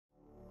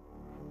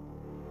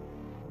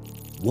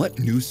What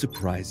new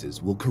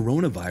surprises will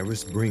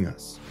coronavirus bring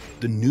us?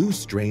 The new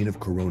strain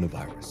of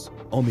coronavirus,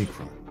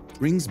 Omicron,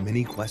 brings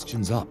many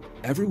questions up.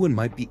 Everyone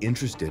might be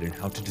interested in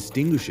how to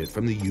distinguish it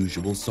from the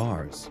usual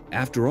SARS.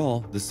 After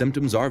all, the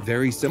symptoms are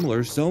very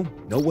similar, so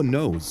no one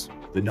knows.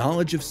 The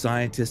knowledge of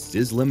scientists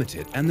is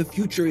limited, and the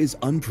future is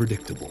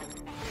unpredictable.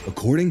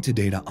 According to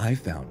data I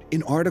found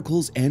in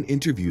articles and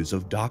interviews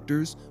of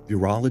doctors,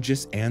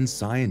 virologists, and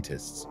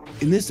scientists.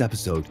 In this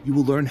episode, you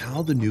will learn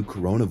how the new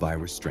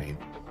coronavirus strain,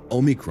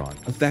 Omicron,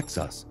 affects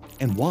us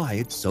and why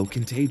it's so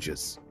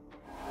contagious.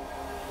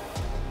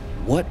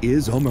 What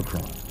is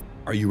Omicron?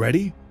 Are you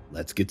ready?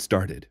 Let's get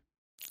started.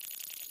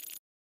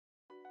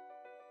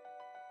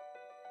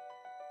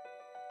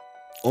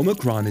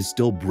 Omicron is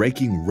still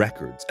breaking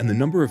records and the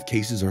number of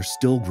cases are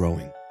still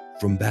growing.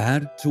 From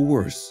bad to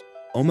worse,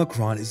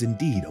 Omicron is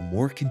indeed a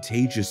more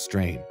contagious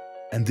strain,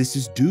 and this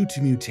is due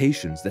to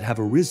mutations that have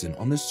arisen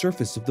on the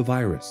surface of the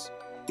virus.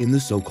 In the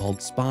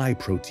so-called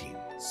spi-protein,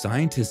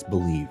 scientists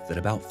believe that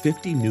about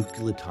 50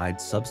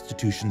 nucleotide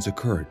substitutions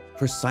occurred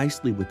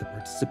precisely with the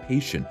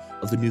participation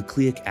of the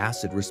nucleic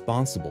acid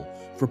responsible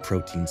for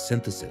protein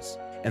synthesis,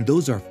 and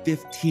those are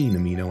 15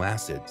 amino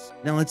acids.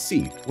 Now let's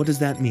see, what does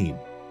that mean?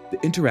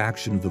 The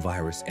interaction of the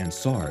virus and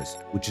SARS,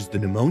 which is the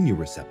pneumonia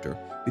receptor,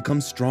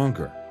 becomes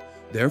stronger.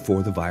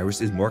 Therefore, the virus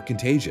is more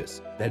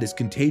contagious. That is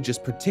contagious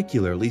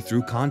particularly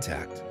through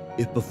contact.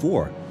 If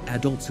before,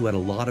 adults who had a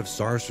lot of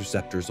SARS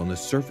receptors on the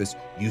surface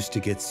used to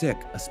get sick,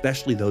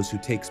 especially those who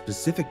take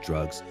specific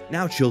drugs,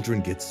 now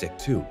children get sick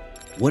too.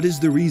 What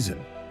is the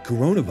reason?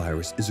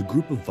 Coronavirus is a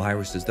group of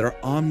viruses that are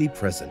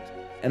omnipresent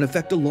and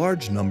affect a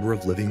large number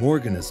of living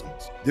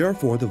organisms.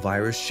 Therefore, the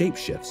virus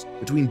shapeshifts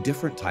between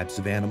different types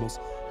of animals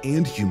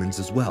and humans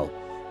as well,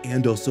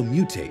 and also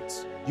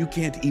mutates. You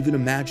can't even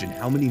imagine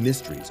how many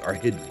mysteries are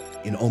hidden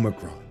in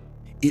Omicron.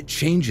 It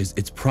changes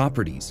its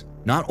properties,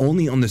 not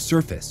only on the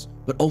surface,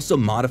 but also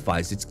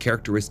modifies its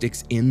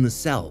characteristics in the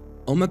cell.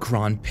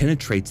 Omicron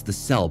penetrates the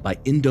cell by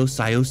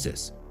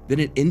endocytosis, then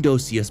an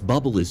endoceous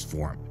bubble is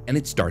formed, and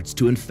it starts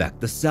to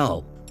infect the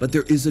cell. But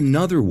there is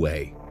another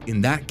way. In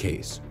that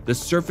case, the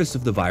surface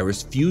of the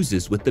virus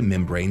fuses with the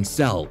membrane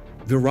cell.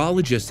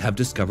 Virologists have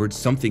discovered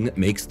something that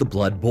makes the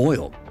blood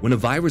boil. When a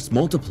virus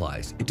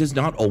multiplies, it does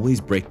not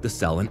always break the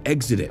cell and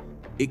exit it.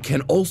 It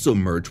can also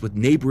merge with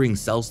neighboring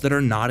cells that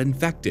are not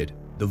infected.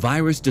 The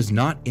virus does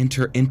not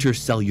enter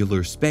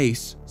intercellular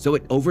space, so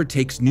it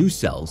overtakes new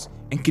cells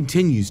and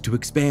continues to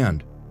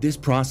expand. This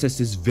process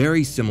is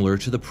very similar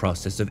to the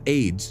process of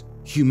AIDS,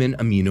 human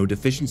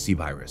immunodeficiency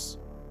virus.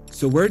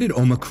 So where did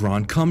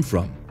Omicron come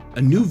from?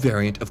 A new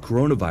variant of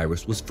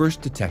coronavirus was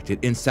first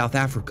detected in South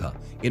Africa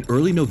in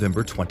early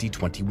November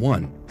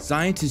 2021.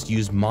 Scientists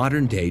used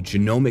modern-day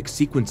genomic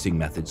sequencing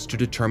methods to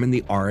determine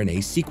the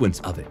RNA sequence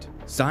of it.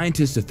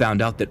 Scientists have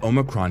found out that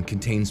Omicron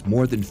contains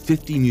more than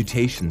 50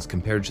 mutations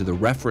compared to the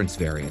reference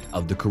variant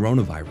of the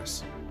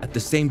coronavirus. At the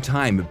same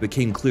time, it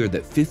became clear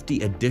that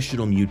 50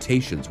 additional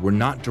mutations were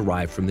not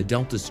derived from the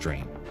Delta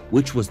strain,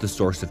 which was the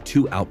source of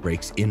 2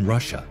 outbreaks in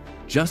Russia.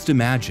 Just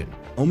imagine,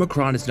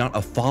 Omicron is not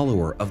a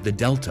follower of the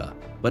Delta,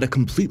 but a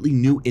completely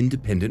new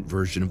independent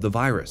version of the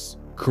virus.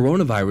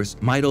 Coronavirus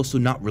might also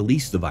not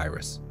release the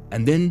virus,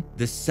 and then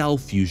the cell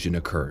fusion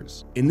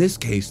occurs. In this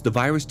case, the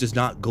virus does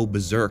not go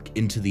berserk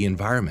into the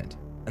environment,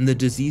 and the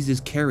disease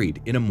is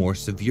carried in a more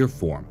severe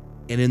form.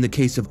 And in the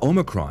case of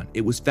Omicron,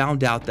 it was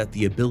found out that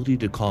the ability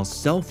to cause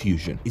cell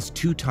fusion is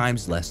 2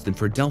 times less than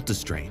for Delta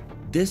strain.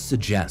 This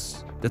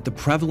suggests that the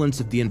prevalence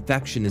of the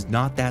infection is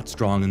not that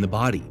strong in the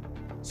body,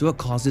 so it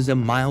causes a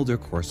milder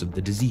course of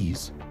the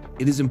disease.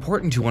 It is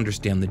important to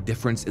understand the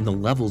difference in the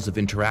levels of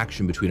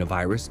interaction between a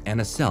virus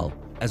and a cell,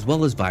 as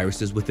well as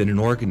viruses within an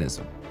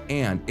organism,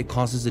 and it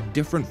causes a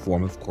different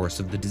form of course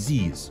of the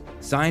disease.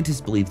 Scientists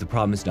believe the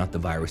problem is not the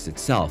virus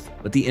itself,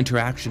 but the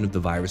interaction of the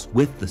virus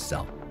with the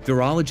cell.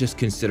 Virologists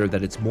consider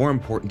that it's more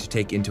important to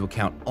take into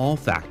account all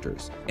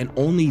factors and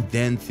only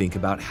then think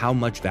about how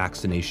much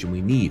vaccination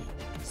we need,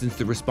 since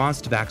the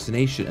response to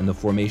vaccination and the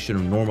formation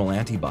of normal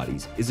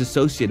antibodies is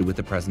associated with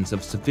the presence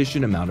of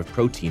sufficient amount of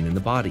protein in the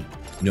body.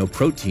 No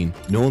protein,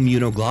 no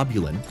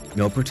immunoglobulin,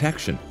 no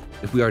protection.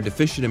 If we are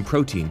deficient in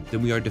protein,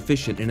 then we are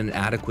deficient in an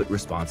adequate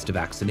response to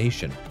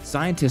vaccination.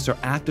 Scientists are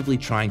actively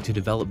trying to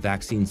develop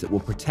vaccines that will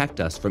protect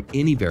us from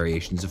any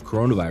variations of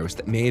coronavirus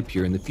that may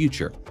appear in the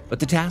future, but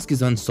the task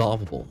is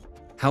unsolvable.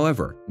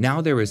 However,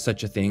 now there is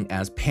such a thing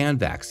as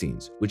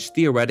pan-vaccines, which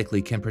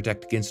theoretically can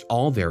protect against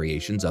all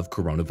variations of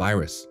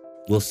coronavirus.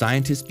 Will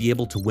scientists be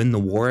able to win the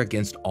war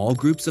against all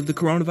groups of the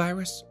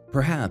coronavirus?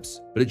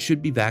 Perhaps, but it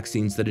should be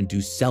vaccines that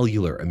induce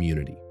cellular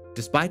immunity.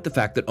 Despite the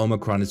fact that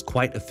Omicron is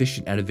quite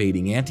efficient at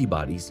evading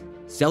antibodies,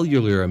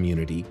 cellular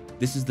immunity,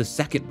 this is the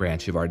second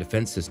branch of our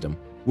defense system,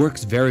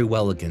 works very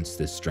well against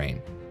this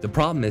strain. The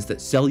problem is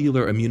that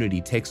cellular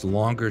immunity takes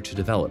longer to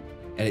develop,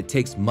 and it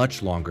takes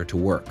much longer to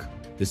work.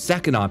 The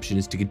second option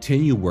is to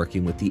continue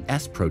working with the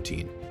S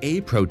protein.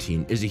 A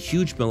protein is a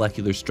huge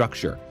molecular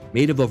structure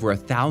made of over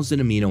 1,000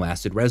 amino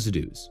acid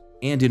residues.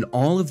 And in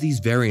all of these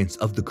variants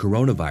of the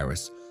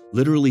coronavirus,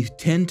 literally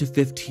 10 to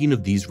 15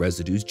 of these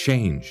residues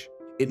change.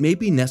 It may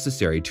be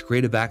necessary to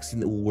create a vaccine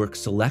that will work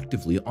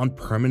selectively on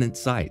permanent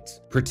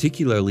sites,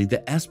 particularly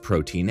the S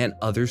protein and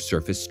other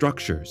surface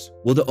structures.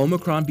 Will the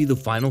Omicron be the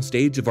final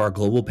stage of our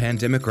global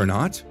pandemic or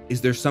not? Is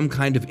there some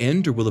kind of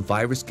end, or will the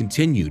virus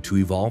continue to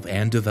evolve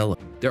and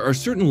develop? There are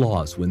certain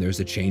laws when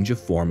there's a change of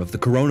form of the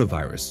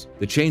coronavirus.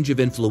 The change of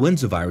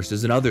influenza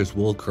viruses and others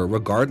will occur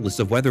regardless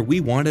of whether we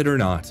want it or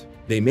not.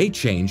 They may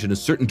change in a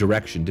certain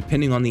direction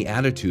depending on the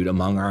attitude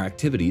among our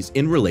activities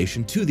in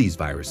relation to these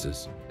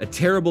viruses. A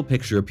terrible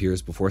picture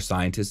appears before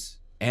scientists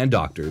and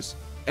doctors.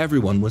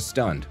 Everyone was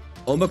stunned.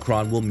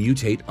 Omicron will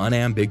mutate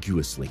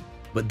unambiguously,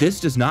 but this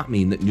does not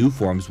mean that new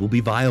forms will be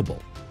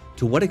viable.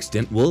 To what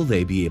extent will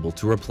they be able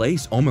to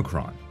replace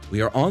Omicron?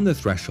 We are on the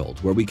threshold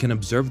where we can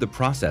observe the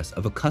process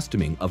of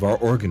accustoming of our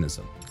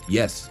organism.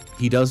 Yes,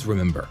 he does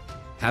remember.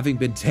 Having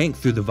been tanked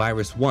through the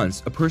virus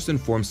once, a person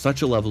forms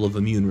such a level of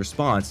immune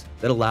response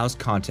that allows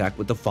contact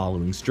with the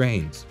following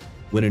strains.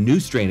 When a new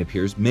strain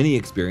appears, many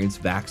experience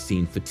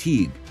vaccine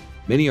fatigue.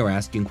 Many are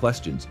asking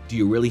questions. Do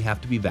you really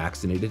have to be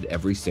vaccinated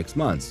every 6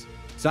 months?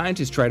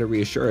 Scientists try to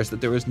reassure us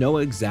that there is no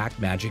exact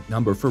magic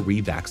number for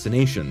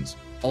revaccinations.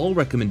 All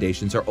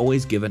recommendations are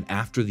always given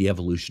after the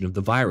evolution of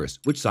the virus,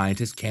 which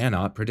scientists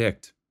cannot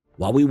predict.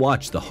 While we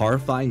watch the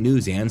horrifying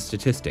news and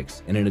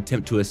statistics in an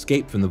attempt to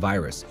escape from the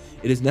virus,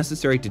 it is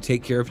necessary to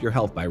take care of your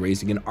health by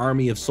raising an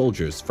army of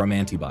soldiers from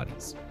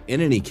antibodies.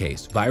 In any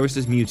case,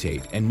 viruses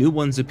mutate and new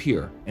ones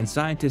appear, and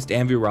scientists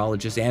and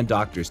virologists and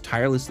doctors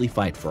tirelessly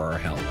fight for our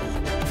health.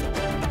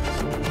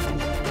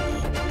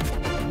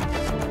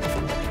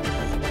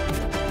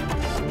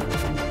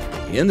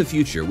 In the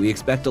future, we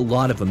expect a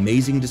lot of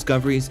amazing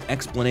discoveries,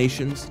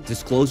 explanations,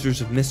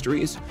 disclosures of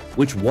mysteries,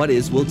 which What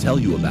Is will tell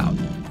you about.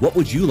 What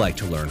would you like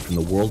to learn from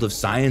the world of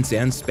science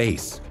and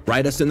space?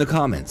 Write us in the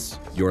comments.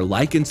 Your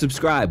like and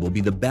subscribe will be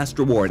the best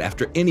reward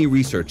after any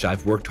research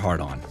I've worked hard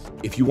on.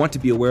 If you want to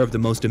be aware of the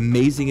most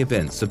amazing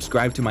events,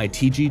 subscribe to my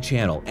TG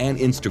channel and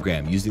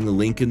Instagram using the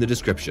link in the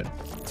description.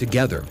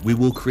 Together, we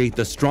will create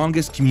the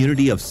strongest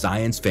community of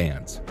science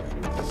fans.